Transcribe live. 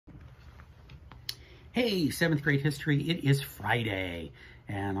Hey, seventh grade history, it is Friday,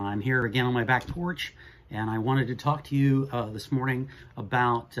 and I'm here again on my back porch, and I wanted to talk to you this morning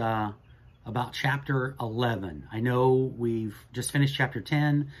about chapter 11. I know we've just finished chapter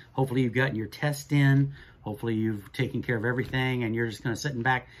 10. Hopefully you've gotten your test in. Hopefully you've taken care of everything, and you're just kind of sitting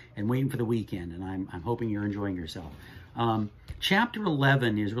back and waiting for the weekend, and I'm hoping you're enjoying yourself. Chapter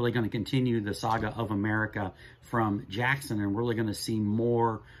 11 is really going to continue the saga of America from Jackson, and we're really going to see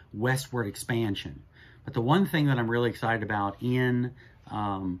more westward expansion. But the one thing that I'm really excited about in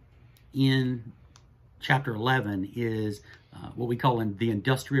chapter 11 is what we call the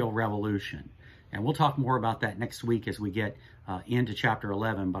Industrial Revolution. And we'll talk more about that next week as we get into chapter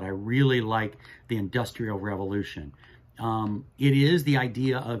 11, but I really like the Industrial Revolution. It is the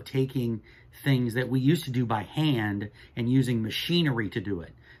idea of taking things that we used to do by hand and using machinery to do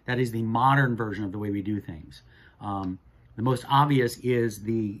it. That is the modern version of the way we do things. The most obvious is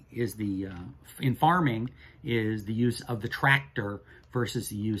in farming is the use of the tractor versus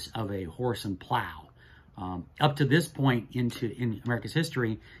the use of a horse and plow. Up to this point in America's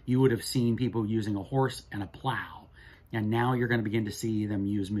history, you would have seen people using a horse and a plow. And now you're going to begin to see them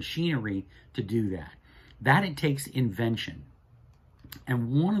use machinery to do that. That it takes invention.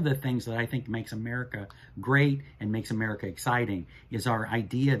 And one of the things that I think makes America great and makes America exciting is our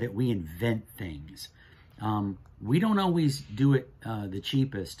idea that we invent things. We don't always do it the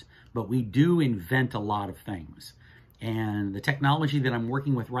cheapest, but we do invent a lot of things. And the technology that I'm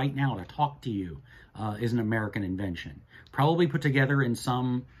working with right now to talk to you is an American invention. Probably put together in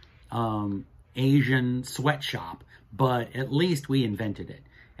some Asian sweatshop, but at least we invented it.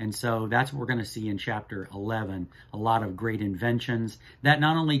 And so that's what we're going to see in chapter 11, a lot of great inventions that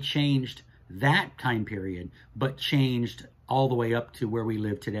not only changed that time period, but changed all the way up to where we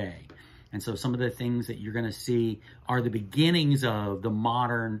live today. And so some of the things that you're going to see are the beginnings of the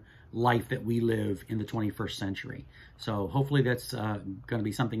modern life that we live in the 21st century. So hopefully that's going to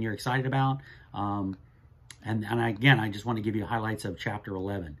be something you're excited about. And again, I just want to give you highlights of chapter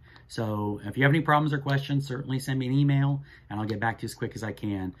 11. So if you have any problems or questions, certainly send me an email and I'll get back to you as quick as I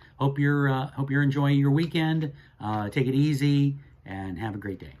can. Hope you're enjoying your weekend. Take it easy and have a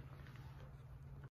great day.